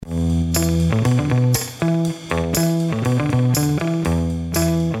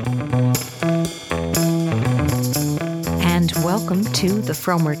the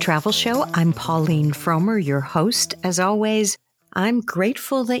Frommer Travel Show. I'm Pauline Frommer, your host. As always, I'm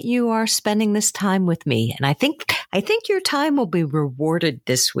grateful that you are spending this time with me. And I think your time will be rewarded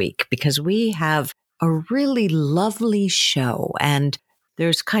this week because we have a really lovely show and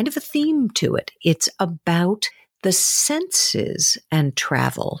there's kind of a theme to it. It's about the senses and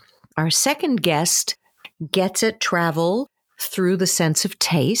travel. Our second guest gets at travel through the sense of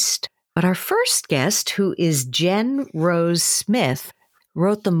taste. But our first guest, who is Jen Rose Smith,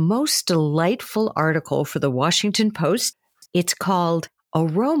 wrote the most delightful article for the Washington Post. It's called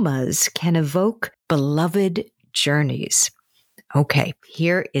Aromas Can Evoke Beloved Journeys. Okay,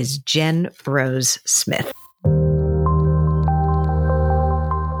 here is Jen Rose Smith.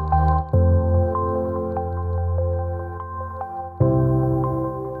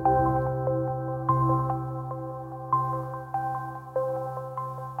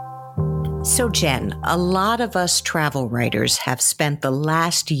 So Jen, a lot of us travel writers have spent the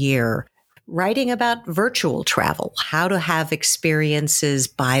last year writing about virtual travel, how to have experiences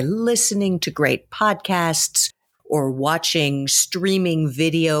by listening to great podcasts or watching streaming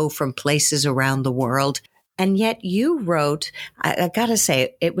video from places around the world. And yet you wrote, I gotta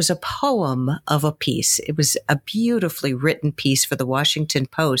say, it was a poem of a piece. It was a beautifully written piece for the Washington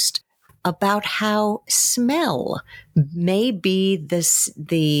Post about how smell may be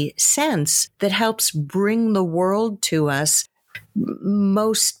the sense that helps bring the world to us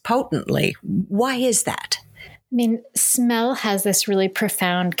most potently. Why is that? I mean, smell has this really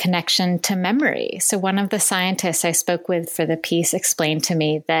profound connection to memory. So one of the scientists I spoke with for the piece explained to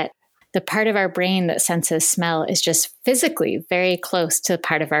me that the part of our brain that senses smell is just physically very close to the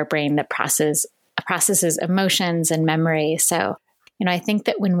part of our brain that processes emotions and memory. So I think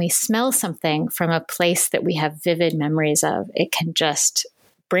that when we smell something from a place that we have vivid memories of, it can just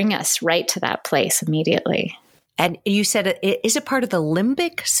bring us right to that place immediately. And you said, is it part of the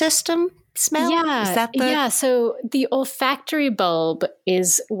limbic system smell? Yeah. Is that Yeah. So the olfactory bulb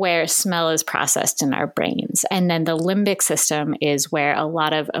is where smell is processed in our brains. And then the limbic system is where a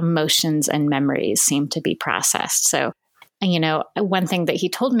lot of emotions and memories seem to be processed. So, one thing that he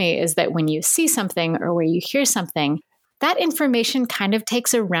told me is that when you see something or where you hear something, that information kind of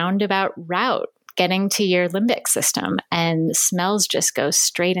takes a roundabout route getting to your limbic system, and smells just go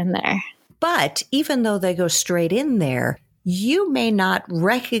straight in there. But even though they go straight in there, you may not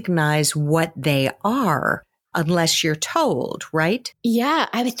recognize what they are unless you're told, right? Yeah,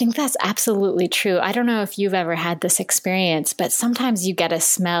 I would think that's absolutely true. I don't know if you've ever had this experience, but sometimes you get a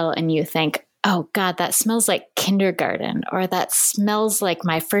smell and you think, oh God, that smells like kindergarten, or that smells like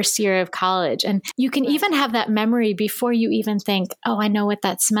my first year of college. And you can even have that memory before you even think, oh, I know what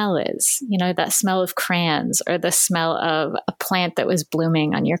that smell is. That smell of crayons or the smell of a plant that was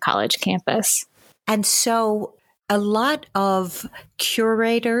blooming on your college campus. And so a lot of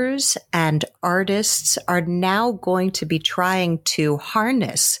curators and artists are now going to be trying to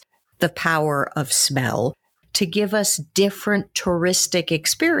harness the power of smell to give us different touristic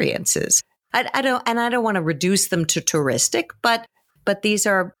experiences. I don't want to reduce them to touristic, but these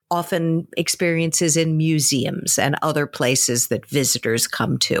are often experiences in museums and other places that visitors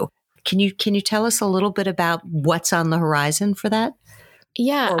come to. Can you tell us a little bit about what's on the horizon for that?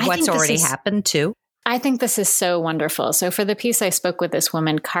 Yeah. Or what's already happened too? I think this is so wonderful. So for the piece, I spoke with this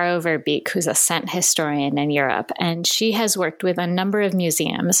woman, Caro Verbeek, who's a scent historian in Europe, and she has worked with a number of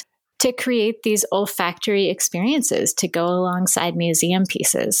museums to create these olfactory experiences to go alongside museum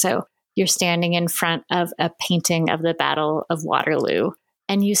pieces. So you're standing in front of a painting of the Battle of Waterloo,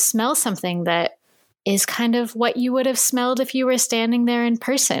 and you smell something that is kind of what you would have smelled if you were standing there in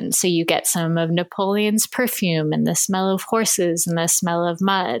person. So you get some of Napoleon's perfume and the smell of horses and the smell of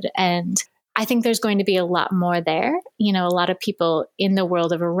mud. And I think there's going to be a lot more there. A lot of people in the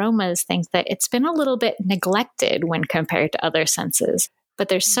world of aromas think that it's been a little bit neglected when compared to other senses, but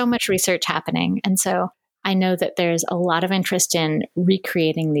there's so much research happening. And so I know that there's a lot of interest in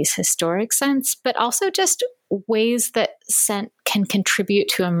recreating these historic scents, but also just ways that scent can contribute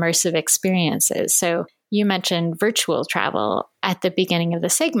to immersive experiences. So you mentioned virtual travel at the beginning of the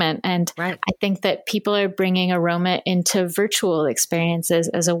segment, and right. I think that people are bringing aroma into virtual experiences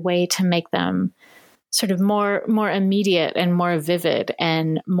as a way to make them sort of more immediate and more vivid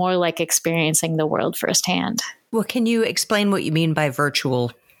and more like experiencing the world firsthand. Well, can you explain what you mean by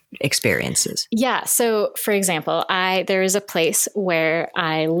virtual experiences? Yeah. So for example, there is a place where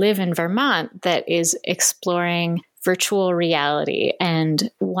I live in Vermont that is exploring virtual reality.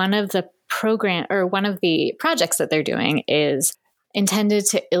 And one of the projects that they're doing is intended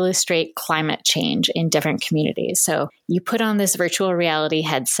to illustrate climate change in different communities. So you put on this virtual reality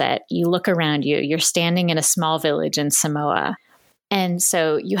headset, you look around you, you're standing in a small village in Samoa. And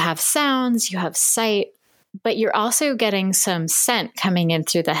so you have sounds, you have sight, but you're also getting some scent coming in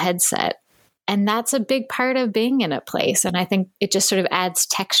through the headset. And that's a big part of being in a place. And I think it just sort of adds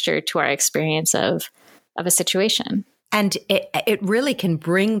texture to our experience of a situation. And it really can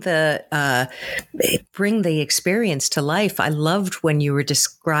bring the experience to life. I loved when you were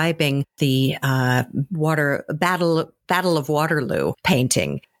describing the Battle of Waterloo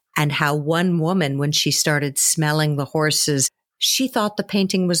painting, and how one woman, when she started smelling the horses, she thought the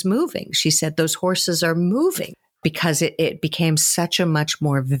painting was moving. She said, those horses are moving, because it became such a much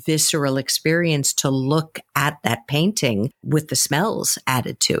more visceral experience to look at that painting with the smells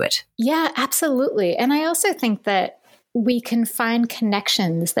added to it. Yeah, absolutely. And I also think that we can find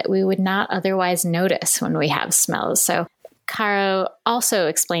connections that we would not otherwise notice when we have smells. So Caro also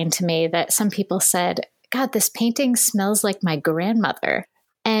explained to me that some people said, God, this painting smells like my grandmother.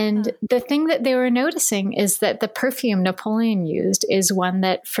 And the thing that they were noticing is that the perfume Napoleon used is one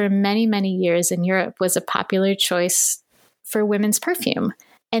that for many, many years in Europe was a popular choice for women's perfume.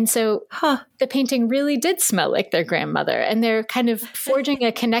 And so the painting really did smell like their grandmother. And they're kind of forging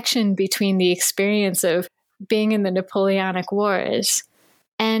a connection between the experience of being in the Napoleonic Wars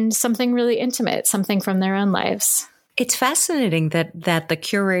and something really intimate, something from their own lives. It's fascinating that the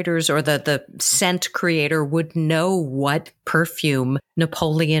curators or the scent creator would know what perfume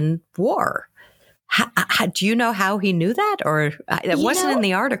Napoleon wore. Do you know how he knew that? Or it wasn't in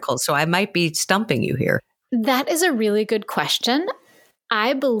the article, so I might be stumping you here. That is a really good question.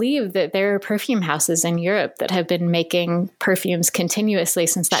 I believe that there are perfume houses in Europe that have been making perfumes continuously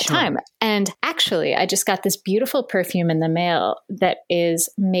since that time. And actually, I just got this beautiful perfume in the mail that is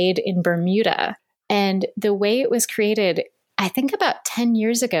made in Bermuda. And the way it was created, I think about 10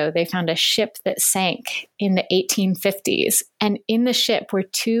 years ago, they found a ship that sank in the 1850s. And in the ship were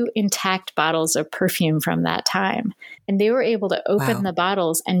 2 intact bottles of perfume from that time. And they were able to open the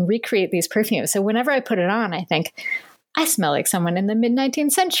bottles and recreate these perfumes. So whenever I put it on, I think, I smell like someone in the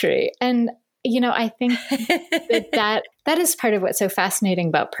mid-19th century. And, I think that is part of what's so fascinating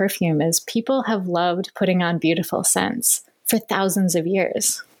about perfume is people have loved putting on beautiful scents for thousands of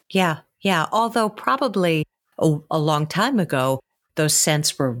years. Yeah. Although probably a long time ago, those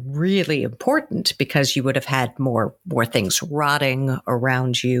scents were really important because you would have had more things rotting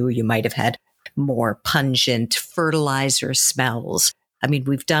around you. You might have had more pungent fertilizer smells. I mean,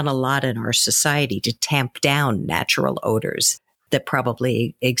 we've done a lot in our society to tamp down natural odors that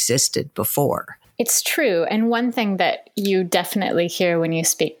probably existed before. It's true. And one thing that you definitely hear when you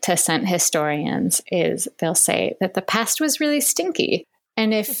speak to scent historians is they'll say that the past was really stinky.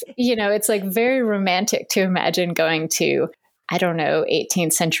 And if, it's like very romantic to imagine going to,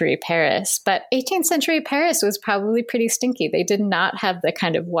 18th century Paris. But 18th century Paris was probably pretty stinky. They did not have the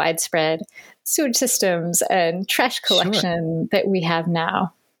kind of widespread sewage systems and trash collection that we have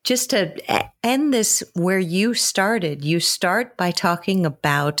now. Just to end this where you started, you start by talking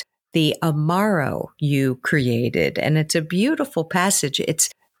about the Amaro you created. And it's a beautiful passage.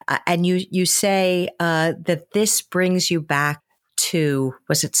 And you say that this brings you back to,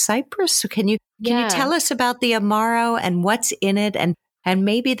 was it Cyprus? Can you tell us about the Amaro and what's in it? And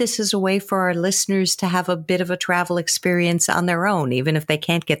maybe this is a way for our listeners to have a bit of a travel experience on their own, even if they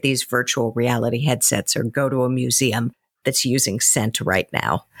can't get these virtual reality headsets or go to a museum that's using scent right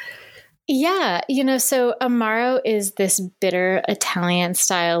now. Yeah. So Amaro is this bitter Italian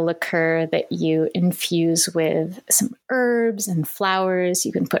style liqueur that you infuse with some herbs and flowers.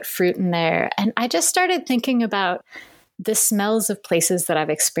 You can put fruit in there. And I just started thinking about the smells of places that I've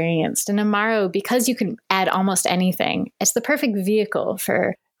experienced. And Amaro, because you can add almost anything, it's the perfect vehicle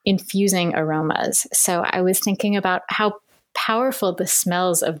for infusing aromas. So I was thinking about how powerful the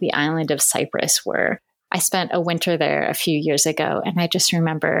smells of the island of Cyprus were. I spent a winter there a few years ago, and I just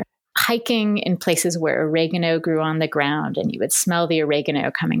remember hiking in places where oregano grew on the ground, and you would smell the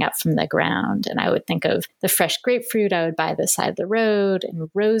oregano coming up from the ground. And I would think of the fresh grapefruit I would buy by the side of the road, and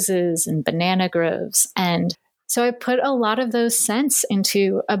roses and banana groves. And so I put a lot of those scents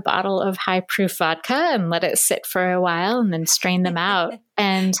into a bottle of high-proof vodka and let it sit for a while and then strain them out.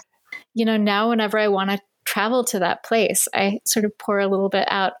 And, now whenever I want to travel to that place, I sort of pour a little bit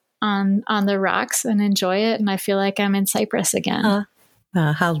out on the rocks and enjoy it. And I feel like I'm in Cyprus again.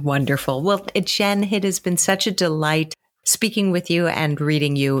 How wonderful. Well, Jen, it has been such a delight speaking with you and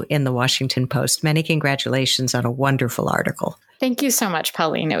reading you in the Washington Post. Many congratulations on a wonderful article. Thank you so much,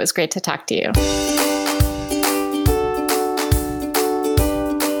 Pauline. It was great to talk to you.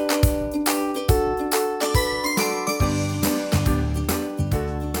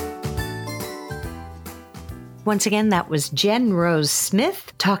 Once again, that was Jen Rose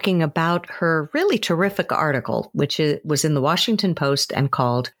Smith talking about her really terrific article, which was in the Washington Post and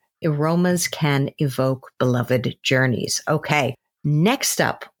called Aromas Can Evoke Beloved Journeys. Okay, next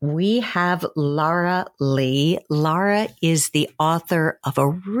up, we have Lara Lee. Lara is the author of a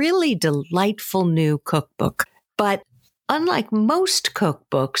really delightful new cookbook. But unlike most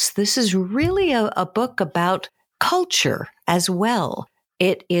cookbooks, this is really a book about culture as well.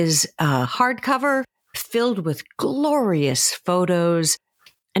 It is hardcover, filled with glorious photos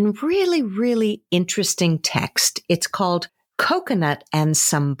and really, really interesting text. It's called Coconut and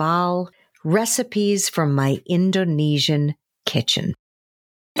Sambal, Recipes from My Indonesian Kitchen.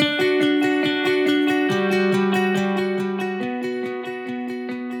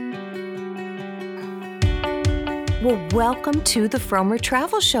 Well, welcome to the Frommer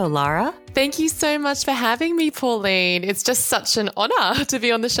Travel Show, Lara. Thank you so much for having me, Pauline. It's just such an honor to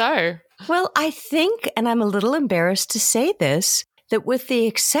be on the show. Well, I think, and I'm a little embarrassed to say this, that with the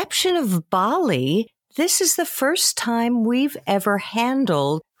exception of Bali, this is the first time we've ever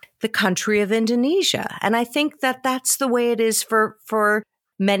handled the country of Indonesia. And I think that that's the way it is for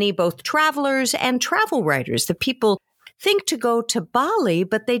many, both travelers and travel writers, that people think to go to Bali,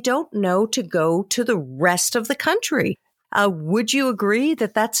 but they don't know to go to the rest of the country. Would you agree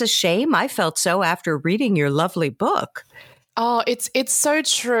that that's a shame? I felt so after reading your lovely book. Oh, it's so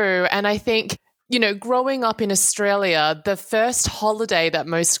true. And I think, growing up in Australia, the first holiday that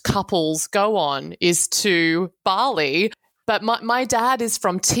most couples go on is to Bali. But my dad is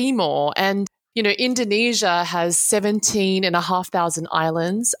from Timor, and, Indonesia has 17,500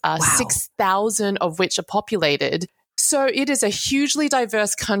 islands, wow. 6,000 of which are populated. So it is a hugely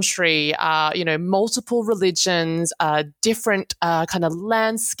diverse country, multiple religions, different kind of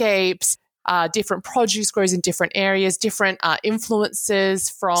landscapes, different produce grows in different areas, different influences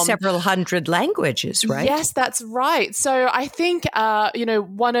from several hundred languages, right? Yes, that's right. So I think,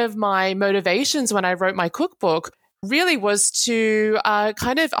 one of my motivations when I wrote my cookbook really was to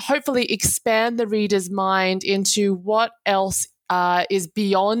kind of hopefully expand the reader's mind into what else is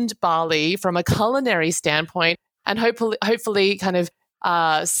beyond Bali from a culinary standpoint, and hopefully kind of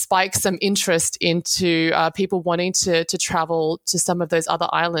spike some interest into people wanting to travel to some of those other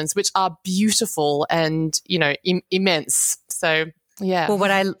islands, which are beautiful and, immense. So, yeah. Well,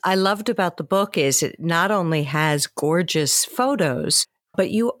 what I loved about the book is it not only has gorgeous photos,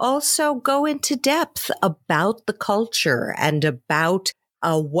 but you also go into depth about the culture and about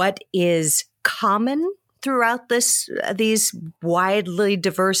what is common throughout these widely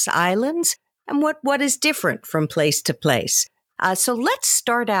diverse islands and what is different from place to place. So let's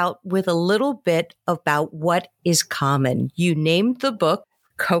start out with a little bit about what is common. You named the book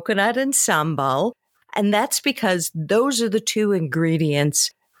Coconut and Sambal, and that's because those are the two ingredients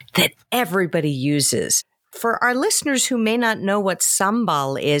that everybody uses. For our listeners who may not know what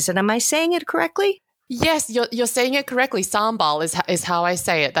sambal is, and am I saying it correctly? Yes, you're saying it correctly. Sambal is how I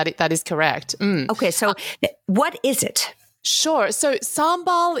say it. That is correct. Okay, so what is it? Sure. So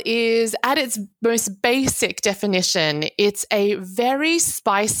sambal is, at its most basic definition, it's a very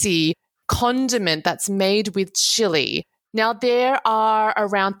spicy condiment that's made with chili. Now, there are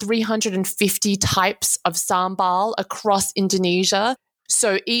around 350 types of sambal across Indonesia.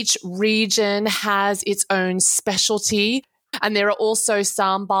 So each region has its own specialty. And there are also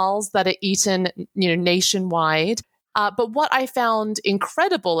sambals that are eaten, nationwide. But what I found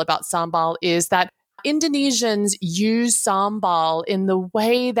incredible about sambal is that Indonesians use sambal in the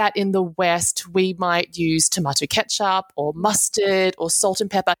way that in the West we might use tomato ketchup or mustard or salt and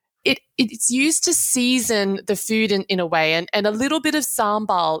pepper. It's used to season the food in a way, and a little bit of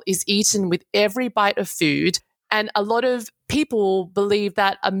sambal is eaten with every bite of food. And a lot of people believe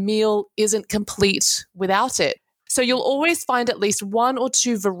that a meal isn't complete without it. So you'll always find at least one or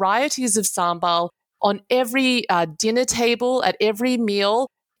two varieties of sambal on every dinner table, at every meal.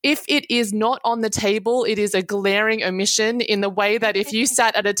 If it is not on the table, it is a glaring omission in the way that if you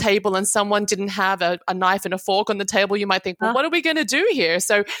sat at a table and someone didn't have a knife and a fork on the table, you might think, well, what are we going to do here?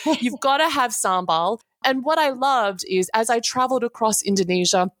 So you've got to have sambal. And what I loved is as I traveled across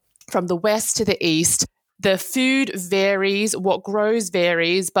Indonesia from the west to the east, the food varies, what grows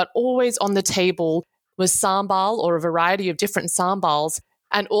varies, but always on the table was sambal or a variety of different sambals,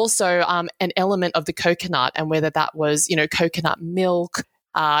 and also an element of the coconut, and whether that was, coconut milk,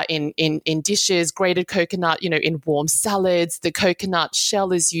 in dishes, grated coconut, in warm salads. The coconut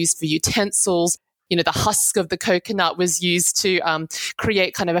shell is used for utensils. The husk of the coconut was used to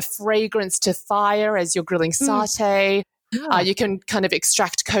create kind of a fragrance to fire as you're grilling satay. Yeah. You can kind of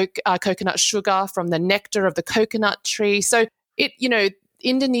extract coconut sugar from the nectar of the coconut tree. So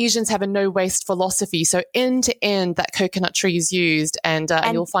Indonesians have a no waste philosophy. So end to end, that coconut tree is used, and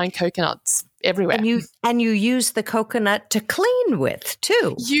you'll find coconuts everywhere. And you use the coconut to clean with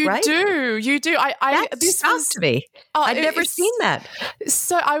too. Right? You do. This shocked me. I'd never seen that.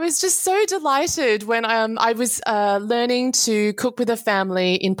 So I was just so delighted when I was learning to cook with a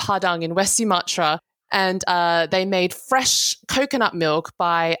family in Padang in West Sumatra. And they made fresh coconut milk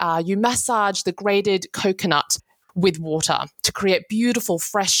by you massage the grated coconut with water to create beautiful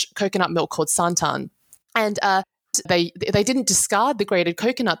fresh coconut milk called santan. And they didn't discard the grated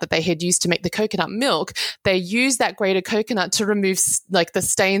coconut that they had used to make the coconut milk. They used that grated coconut to remove like the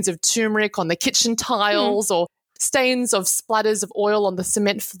stains of turmeric on the kitchen tiles or stains of splatters of oil on the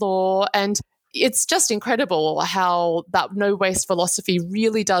cement floor. And it's just incredible how that no waste philosophy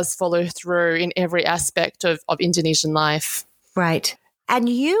really does follow through in every aspect of Indonesian life. Right. And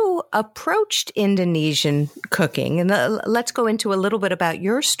you approached Indonesian cooking, and let's go into a little bit about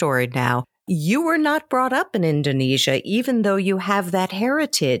your story now. You were not brought up in Indonesia, even though you have that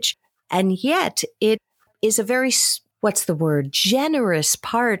heritage. And yet it is a very, generous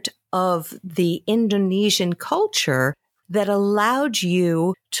part of the Indonesian culture that allowed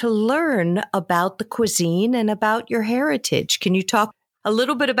you to learn about the cuisine and about your heritage. Can you talk a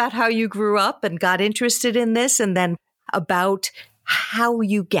little bit about how you grew up and got interested in this, and then about how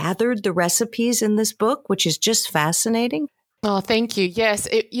you gathered the recipes in this book, which is just fascinating? Oh, thank you. Yes.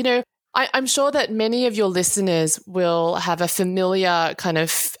 I'm sure that many of your listeners will have a familiar kind of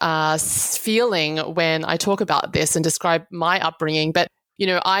feeling when I talk about this and describe my upbringing. But,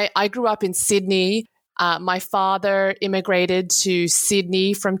 I grew up in Sydney. My father immigrated to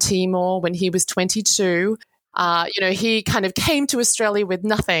Sydney from Timor when he was 22. He kind of came to Australia with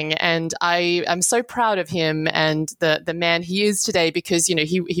nothing, and I am so proud of him and the man he is today, because,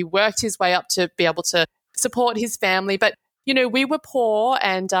 he worked his way up to be able to support his family. But, we were poor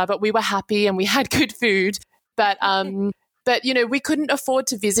but we were happy and we had good food. But we couldn't afford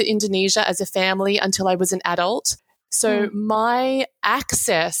to visit Indonesia as a family until I was an adult. So my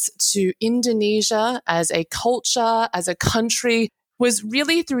access to Indonesia as a culture, as a country, was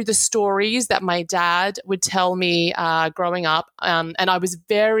really through the stories that my dad would tell me growing up. And I was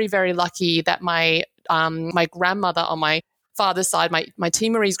very, very lucky that my grandmother on my father's side, my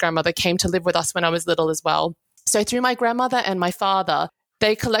Timorese grandmother, came to live with us when I was little as well. So through my grandmother and my father,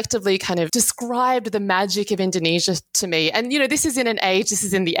 they collectively kind of described the magic of Indonesia to me. And, this is in this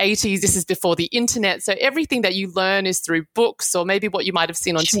is in the 80s, this is before the internet. So everything that you learn is through books, or maybe what you might have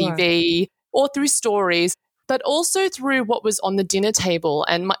seen on TV, or through stories, but also through what was on the dinner table.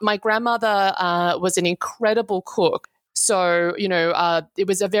 And my grandmother was an incredible cook. So, it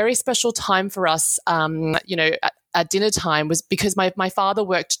was a very special time for us, at dinner time, was because my father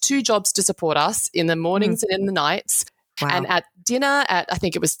worked 2 jobs to support us, in the mornings and in the nights. Wow. And at dinner I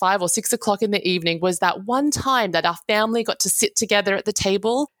think it was 5 or 6 o'clock in the evening, was that one time that our family got to sit together at the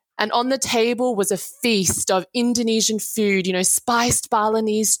table. And on the table was a feast of Indonesian food, spiced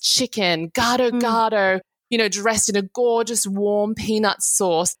Balinese chicken, gado-gado, dressed in a gorgeous warm peanut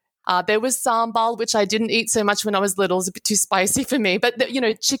sauce. There was sambal, which I didn't eat so much when I was little. It was a bit too spicy for me. But,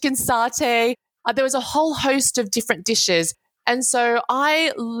 chicken satay. There was a whole host of different dishes. And so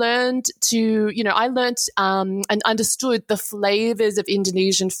I learned and understood the flavors of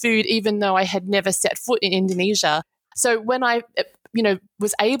Indonesian food, even though I had never set foot in Indonesia. So when I,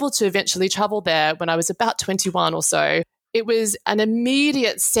 was able to eventually travel there when I was about 21 or so, it was an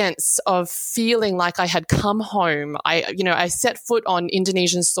immediate sense of feeling like I had come home. I set foot on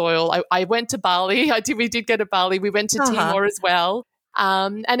Indonesian soil. I went to Bali. We did go to Bali. We went to Timor as well.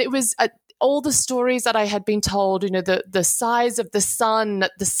 And it was all the stories that I had been told, the size of the sun,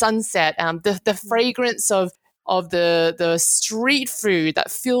 the sunset, the fragrance of the street food that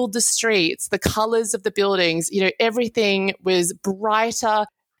filled the streets, the colors of the buildings, everything was brighter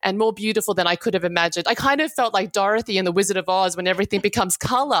and more beautiful than I could have imagined. I kind of felt like Dorothy in The Wizard of Oz when everything becomes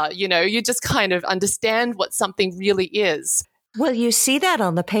color, you just kind of understand what something really is. Well, you see that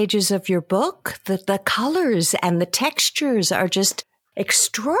on the pages of your book. The colors and the textures are just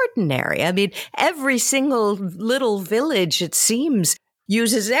extraordinary. I mean, every single little village, it seems,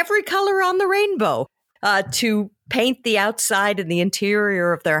 uses every color on the rainbow to paint the outside and the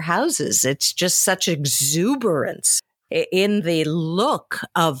interior of their houses. It's just such exuberance in the look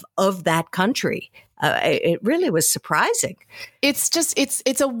of that country. It really was surprising. It's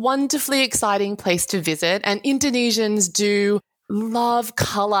a wonderfully exciting place to visit, and Indonesians do love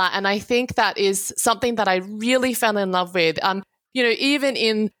color. And I think that is something that I really fell in love with. Even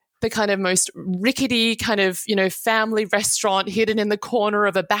in the kind of most rickety kind of, family restaurant hidden in the corner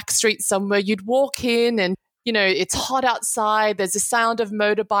of a back street somewhere, you'd walk in and it's hot outside. There's the sound of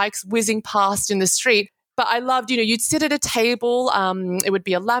motorbikes whizzing past in the street. But I loved, you'd sit at a table. It would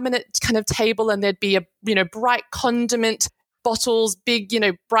be a laminate kind of table, and there'd be bright condiment bottles, big,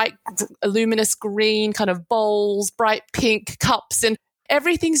 bright, luminous green kind of bowls, bright pink cups, and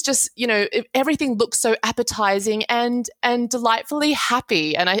everything's just, everything looks so appetizing and delightfully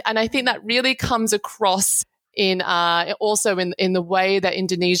happy. And I think that really comes across in also in the way that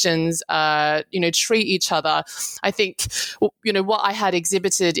Indonesians treat each other. I think what I had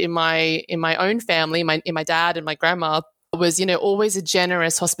exhibited in my own family, in my dad and my grandma, was always a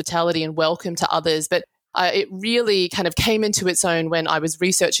generous hospitality and welcome to others. But it really kind of came into its own when I was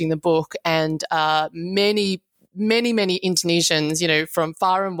researching the book, and many Indonesians, from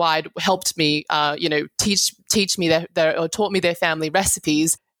far and wide helped me, teach me or taught me their family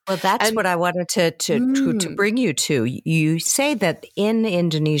recipes. Well, that's what I wanted to bring you to. You say that in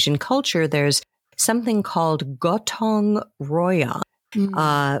Indonesian culture, there's something called gotong royong,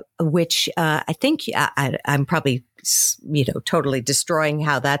 which I think I'm probably, totally destroying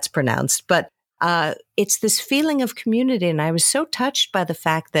how that's pronounced, but it's this feeling of community. And I was so touched by the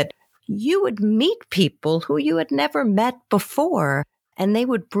fact that you would meet people who you had never met before, and they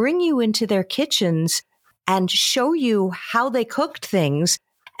would bring you into their kitchens and show you how they cooked things,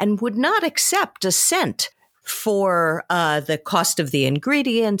 and would not accept a cent for the cost of the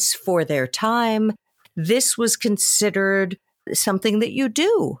ingredients, for their time. This was considered something that you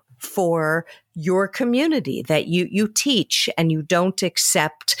do for your community, that you teach, and you don't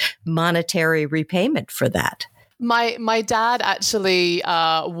accept monetary repayment for that. My dad actually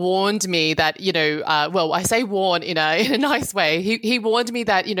warned me that, I say warn in a nice way. He warned me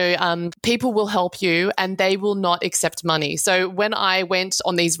that, people will help you and they will not accept money. So when I went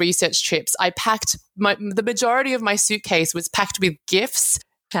on these research trips, I packed the majority of my suitcase was packed with gifts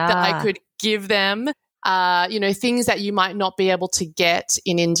that I could give them, things that you might not be able to get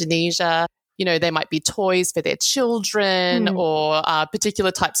in Indonesia. They might be toys for their children or particular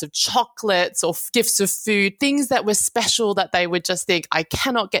types of chocolates or gifts of food, things that were special that they would just think, I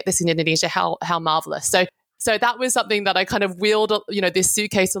cannot get this in Indonesia. How marvelous. So that was something that I kind of wheeled, this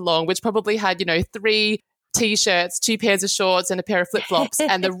suitcase along, which probably had, 3 T-shirts, 2 pairs of shorts and a pair of flip-flops.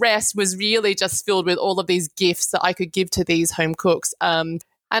 And the rest was really just filled with all of these gifts that I could give to these home cooks. And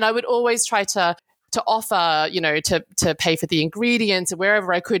I would always try to offer, to pay for the ingredients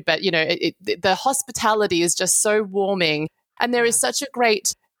wherever I could. But, the hospitality is just so warming. And there's such a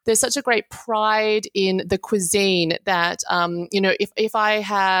great pride in the cuisine that, if I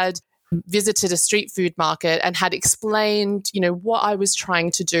had visited a street food market and had explained, what I was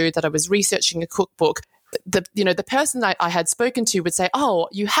trying to do, that I was researching a cookbook, the person that I had spoken to would say, oh,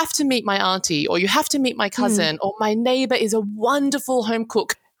 you have to meet my auntie, or you have to meet my cousin, or my neighbor is a wonderful home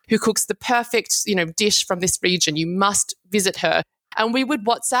cook who cooks the perfect, dish from this region. You must visit her. And we would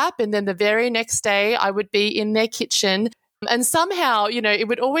WhatsApp, and then the very next day I would be in their kitchen. And somehow, it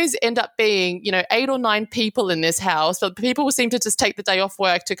would always end up being, 8 or 9 people in this house. But people would seem to just take the day off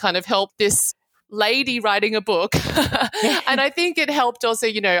work to kind of help this lady writing a book. And I think it helped also,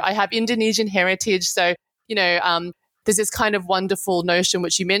 I have Indonesian heritage. So, there's this kind of wonderful notion,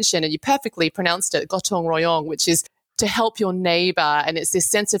 which you mentioned, and you perfectly pronounced it, gotong royong, which is to help your neighbor. And it's this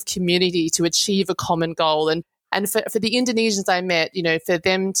sense of community to achieve a common goal. And for the Indonesians I met, for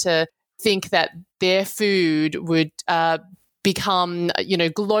them to think that their food would become,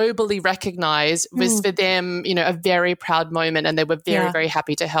 globally recognized was for them, a very proud moment. And they were very, very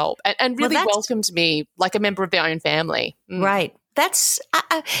happy to help and really welcomed me like a member of their own family. Right. That's,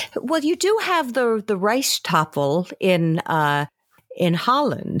 you do have the rice tafel in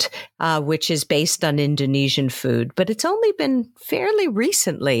Holland, which is based on Indonesian food, but it's only been fairly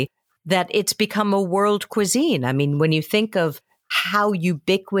recently that it's become a world cuisine. I mean, when you think of how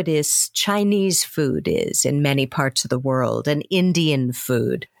ubiquitous Chinese food is in many parts of the world and Indian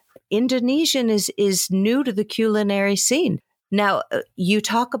food, Indonesian is new to the culinary scene. Now, you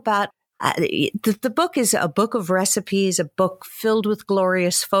talk about the book is a book of recipes, a book filled with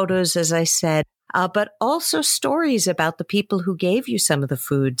glorious photos, as I said, but also stories about the people who gave you some of the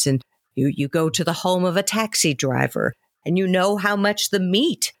foods. And you go to the home of a taxi driver, and you know how much the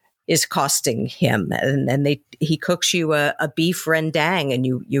meat is costing him, and he cooks you a beef rendang, and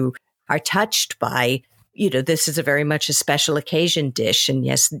you are touched by, this is a very much a special occasion dish, and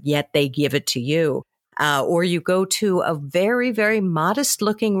yet they give it to you. Or you go to a very, very modest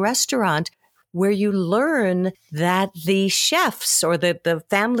looking restaurant where you learn that the chefs or the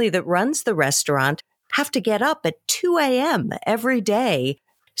family that runs the restaurant have to get up at 2 a.m. every day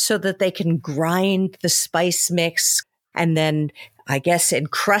so that they can grind the spice mix and then I guess,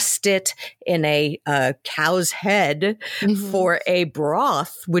 encrust it in a cow's head for a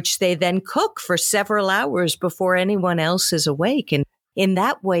broth, which they then cook for several hours before anyone else is awake. And in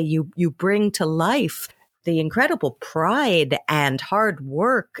that way, you bring to life the incredible pride and hard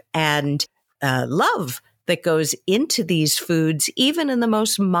work and love that goes into these foods, even in the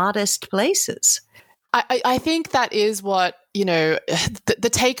most modest places. I think that is what, the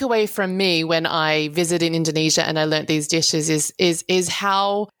takeaway from me when I visited in Indonesia and I learned these dishes is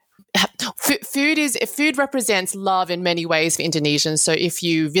how food represents love in many ways for Indonesians. So if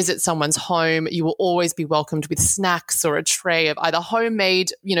you visit someone's home, you will always be welcomed with snacks or a tray of either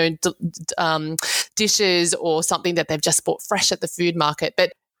homemade, dishes or something that they've just bought fresh at the food market.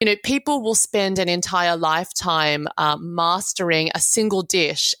 But people will spend an entire lifetime mastering a single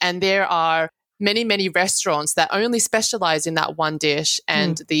dish, and there are many, many restaurants that only specialize in that one dish,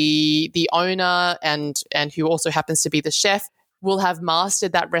 and the owner and who also happens to be the chef will have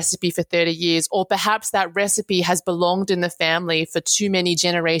mastered that recipe for 30 years, or perhaps that recipe has belonged in the family for too many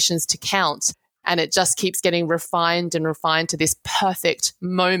generations to count, and it just keeps getting refined and refined to this perfect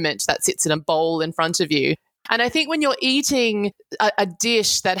moment that sits in a bowl in front of you. And I think when you're eating a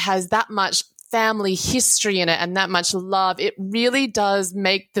dish that has that much family history in it and that much love, it really does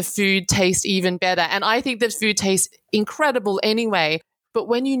make the food taste even better. And I think the food tastes incredible anyway, but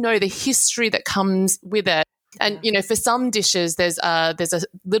when you know the history that comes with it, and for some dishes, there's a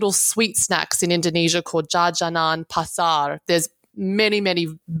little sweet snacks in Indonesia called jajanan pasar. There's many, many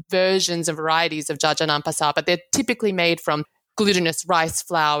versions and varieties of jajanan pasar, but they're typically made from glutinous rice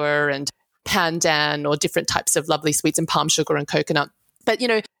flour and pandan or different types of lovely sweets and palm sugar and coconut. But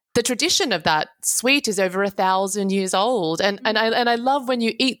the tradition of that sweet is over 1,000 years old, and I love when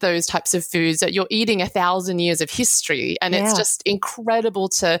you eat those types of foods that you're eating 1,000 years of history, and it's just incredible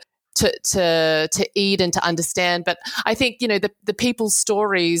to eat and to understand. But I think the people's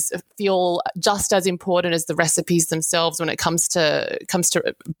stories feel just as important as the recipes themselves when it comes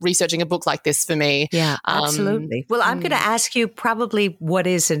to researching a book like this for me. Yeah, absolutely. Well, I'm going to ask you probably what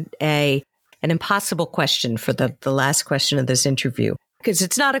is an impossible question for the last question of this interview, because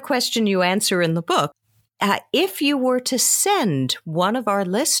it's not a question you answer in the book. If you were to send one of our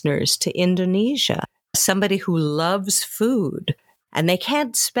listeners to Indonesia, somebody who loves food, and they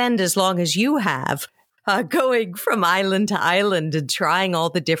can't spend as long as you have going from island to island and trying all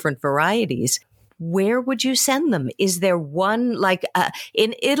the different varieties, where would you send them? Is there one, like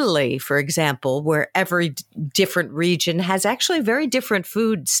in Italy, for example, where every different region has actually very different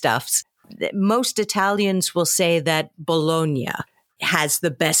foodstuffs? Most Italians will say that Bologna has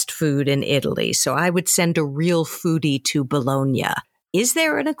the best food in Italy. So I would send a real foodie to Bologna. Is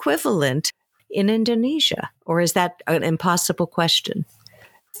there an equivalent in Indonesia, or is that an impossible question?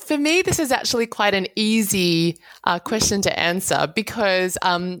 For me, this is actually quite an easy question to answer, because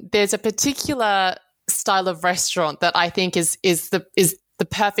there's a particular style of restaurant that I think is the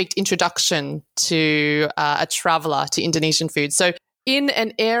perfect introduction to a traveler to Indonesian food. So in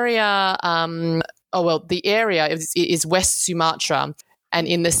an area, the area is West Sumatra, and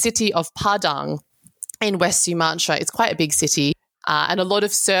in the city of Padang in West Sumatra, it's quite a big city. And a lot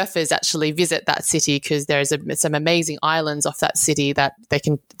of surfers actually visit that city because there's some amazing islands off that city that they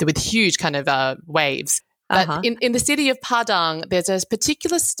can, with huge kind of waves. But in the city of Padang, there's a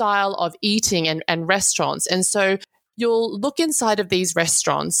particular style of eating and restaurants. And so you'll look inside of these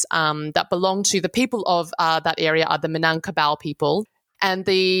restaurants that belong to the people of that area are the Minangkabau people. And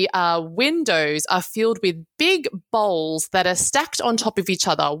the windows are filled with big bowls that are stacked on top of each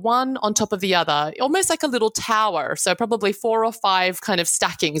other, one on top of the other, almost like a little tower. So probably 4 or 5 kind of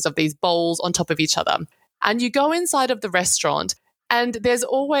stackings of these bowls on top of each other. And you go inside of the restaurant, and there's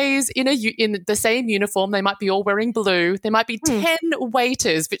always in the same uniform, they might be all wearing blue, there might be 10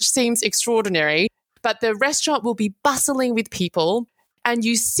 waiters, which seems extraordinary, but the restaurant will be bustling with people, and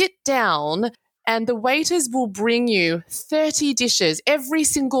you sit down and the waiters will bring you 30 dishes. Every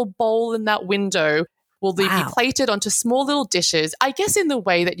single bowl in that window will be plated onto small little dishes, I guess in the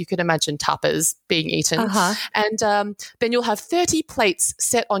way that you could imagine tapas being eaten. And then you'll have 30 plates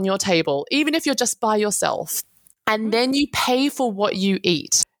set on your table, even if you're just by yourself. And then you pay for what you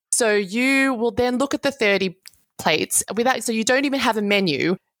eat. So you will then look at the 30 plates so you don't even have a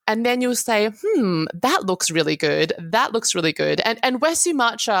menu. And then you'll say, that looks really good. That looks really good. And West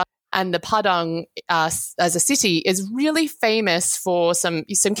Sumatra and the Padang as a city is really famous for some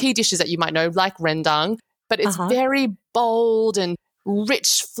key dishes that you might know, like rendang, but it's very bold and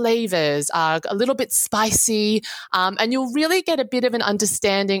rich flavors, a little bit spicy, and you'll really get a bit of an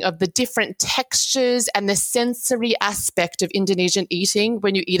understanding of the different textures and the sensory aspect of Indonesian eating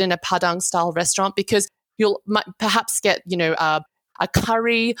when you eat in a Padang-style restaurant, because might perhaps get, a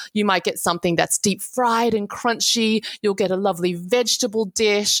curry. You might get something that's deep fried and crunchy. You'll get a lovely vegetable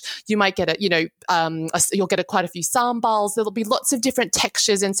dish. You might get you'll get quite a few sambals. There'll be lots of different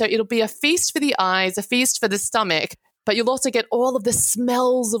textures. And so it'll be a feast for the eyes, a feast for the stomach, but you'll also get all of the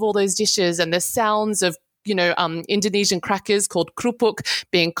smells of all those dishes and the sounds of, Indonesian crackers called kerupuk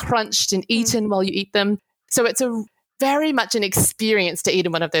being crunched and eaten while you eat them. So it's very much an experience to eat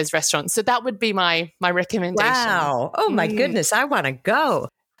in one of those restaurants. So that would be my recommendation. Wow. Oh, my goodness. I want to go.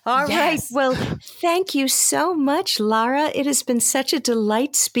 All right. Well, thank you so much, Lara. It has been such a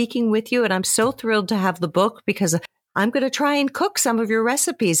delight speaking with you. And I'm so thrilled to have the book because I'm going to try and cook some of your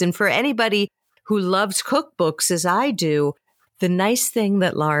recipes. And for anybody who loves cookbooks as I do, the nice thing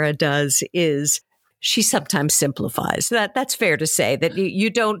that Lara does is she sometimes simplifies. That's fair to say that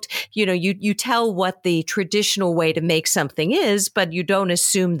you don't, you tell what the traditional way to make something is, but you don't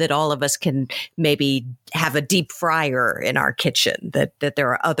assume that all of us can maybe have a deep fryer in our kitchen, that there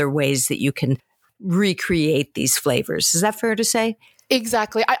are other ways that you can recreate these flavors. Is that fair to say?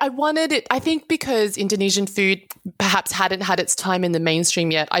 Exactly. I wanted it, I think because Indonesian food perhaps hadn't had its time in the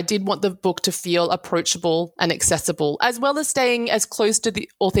mainstream yet, I did want the book to feel approachable and accessible, as well as staying as close to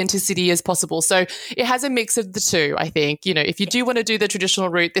the authenticity as possible. So it has a mix of the two, I think. If you do want to do the traditional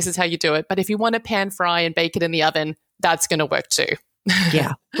route, this is how you do it. But if you want to pan fry and bake it in the oven, that's going to work too.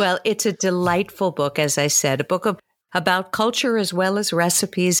 Yeah. Well, it's a delightful book, as I said, a book about culture as well as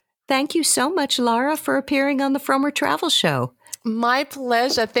recipes. Thank you so much, Lara, for appearing on the Frommer Travel Show. My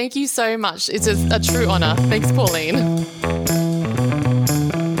pleasure. Thank you so much. It's a true honor. Thanks, Pauline.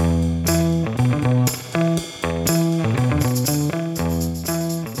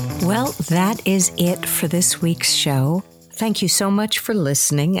 Well, that is it for this week's show. Thank you so much for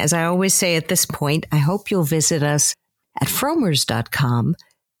listening. As I always say at this point, I hope you'll visit us at frommers.com.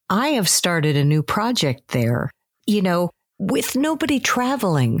 I have started a new project there. With nobody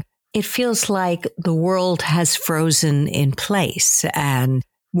traveling, it feels like the world has frozen in place. And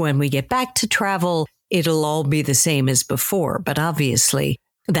when we get back to travel, it'll all be the same as before. But obviously,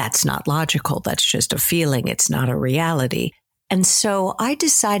 that's not logical. That's just a feeling. It's not a reality. And so I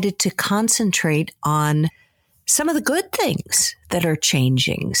decided to concentrate on some of the good things that are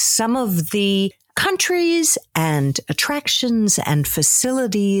changing, some of the countries and attractions and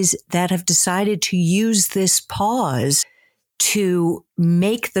facilities that have decided to use this pause to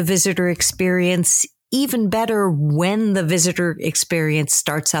make the visitor experience even better when the visitor experience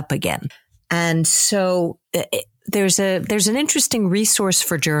starts up again. And so there's an interesting resource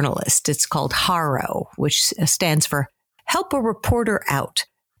for journalists. It's called HARO, which stands for Help a Reporter Out.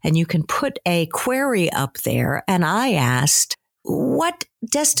 And you can put a query up there. And I asked, what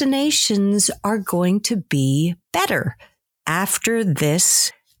destinations are going to be better after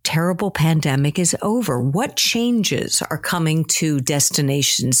this terrible pandemic is over? What changes are coming to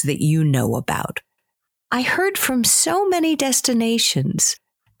destinations that you know about? I heard from so many destinations,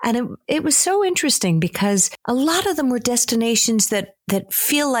 and it was so interesting because a lot of them were destinations that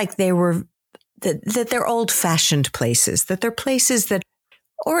feel like that they're old-fashioned places, that they're places that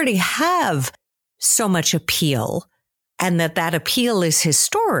already have so much appeal, and that appeal is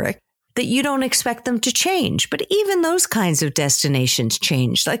historic, that you don't expect them to change. But even those kinds of destinations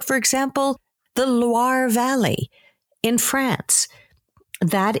change. Like, for example, the Loire Valley in France.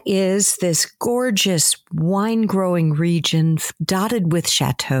 That is this gorgeous wine-growing region dotted with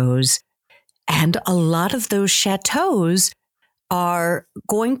chateaus. And a lot of those chateaus are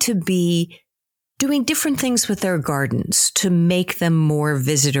going to be doing different things with their gardens to make them more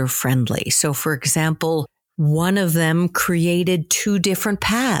visitor-friendly. So, for example, one of them created 2 different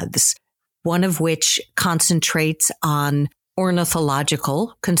paths, one of which concentrates on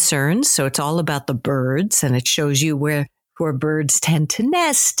ornithological concerns. So it's all about the birds, and it shows you where birds tend to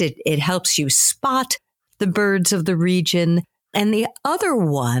nest. It helps you spot the birds of the region. And the other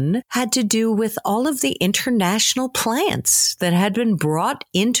one had to do with all of the international plants that had been brought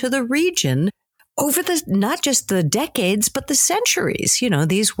into the region over not just the decades, but the centuries.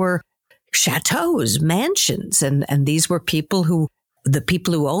 These were chateaus, mansions, and these were the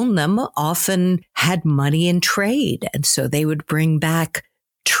people who owned them often had money in trade. And so they would bring back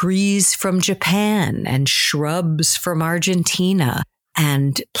trees from Japan and shrubs from Argentina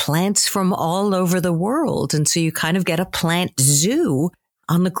and plants from all over the world. And so you kind of get a plant zoo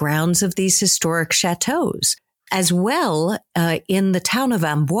on the grounds of these historic chateaus. As well, in the town of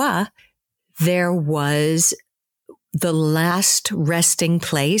Amboise, there was the last resting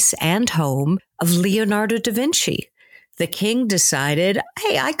place and home of Leonardo da Vinci. The king decided,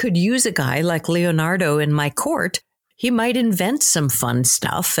 hey, I could use a guy like Leonardo in my court. he might invent some fun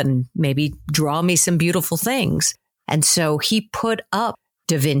stuff and maybe draw me some beautiful things. And so he put up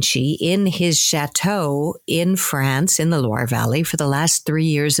Da Vinci in his chateau in France, in the Loire Valley, for the last 3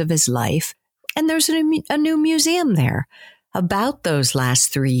 years of his life. And there's a new museum there about those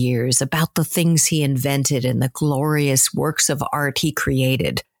last 3 years, about the things he invented and the glorious works of art he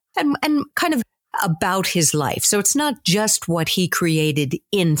created, and kind of about his life. So it's not just what he created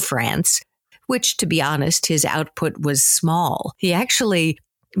in France, which, to be honest, his output was small. He actually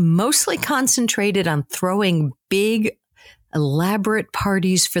mostly concentrated on throwing big, elaborate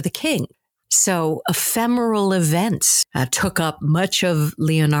parties for the king. So ephemeral events took up much of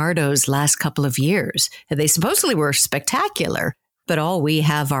Leonardo's last couple of years. They supposedly were spectacular, but all we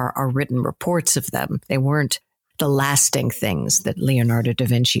have are written reports of them. They weren't the lasting things that Leonardo da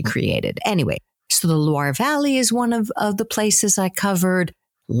Vinci created. Anyway, so the Loire Valley is one of the places I covered.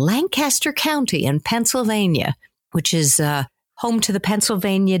 Lancaster County in Pennsylvania, which is home to the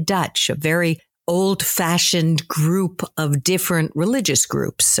Pennsylvania Dutch, a very old-fashioned group of different religious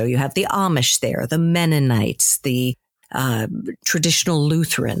groups. So you have the Amish there, the Mennonites, the traditional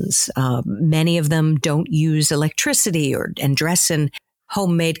Lutherans. Many of them don't use electricity and dress in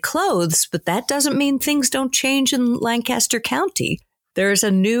homemade clothes, but that doesn't mean things don't change in Lancaster County. There's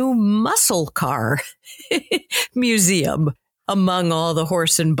a new muscle car museum among all the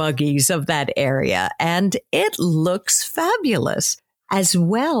horse and buggies of that area, and it looks fabulous. As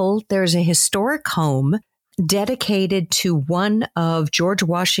well, there's a historic home dedicated to one of George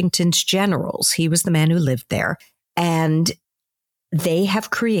Washington's generals. He was the man who lived there. And they have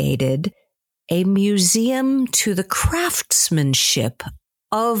created a museum to the craftsmanship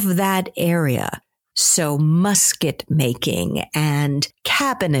of that area. So musket making and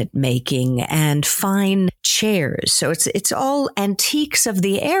cabinet making and fine chairs. So it's all antiques of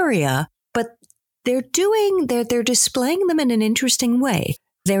the area, but they're displaying them in an interesting way.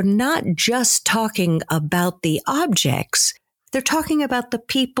 They're not just talking about the objects. They're talking about the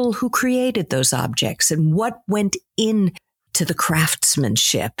people who created those objects and what went into the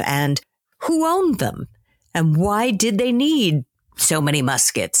craftsmanship and who owned them and why did they need so many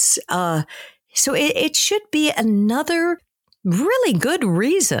muskets. So it should be another really good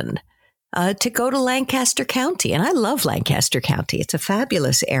reason to go to Lancaster County. And I love Lancaster County. It's a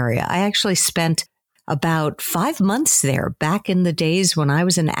fabulous area. I actually spent about 5 months there back in the days when I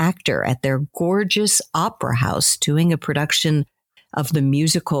was an actor at their gorgeous opera house doing a production of the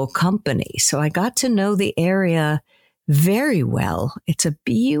musical Company. So I got to know the area very well. It's a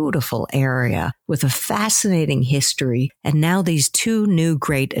beautiful area with a fascinating history and now these 2 new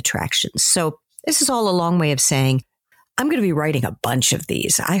great attractions. So this is all a long way of saying I'm going to be writing a bunch of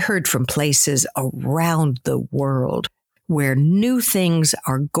these. I heard from places around the world where new things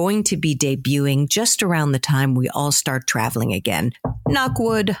are going to be debuting just around the time we all start traveling again. Knock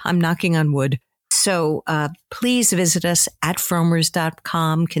wood. I'm knocking on wood. So please visit us at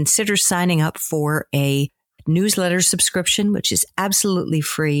fromers.com. Consider signing up for a newsletter subscription, which is absolutely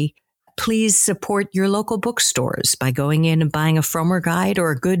free. Please support your local bookstores by going in and buying a Fromer guide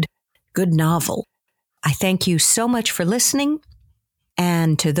or a good novel. I thank you so much for listening.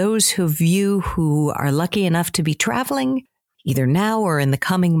 And to those of you who are lucky enough to be traveling, either now or in the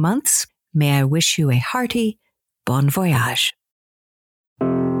coming months, may I wish you a hearty bon voyage.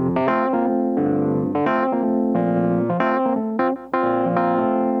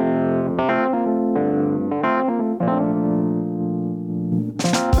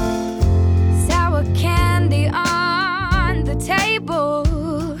 Sour candy on the table,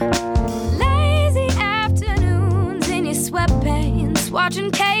 lazy afternoons in your sweatpants,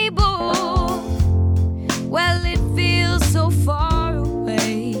 watching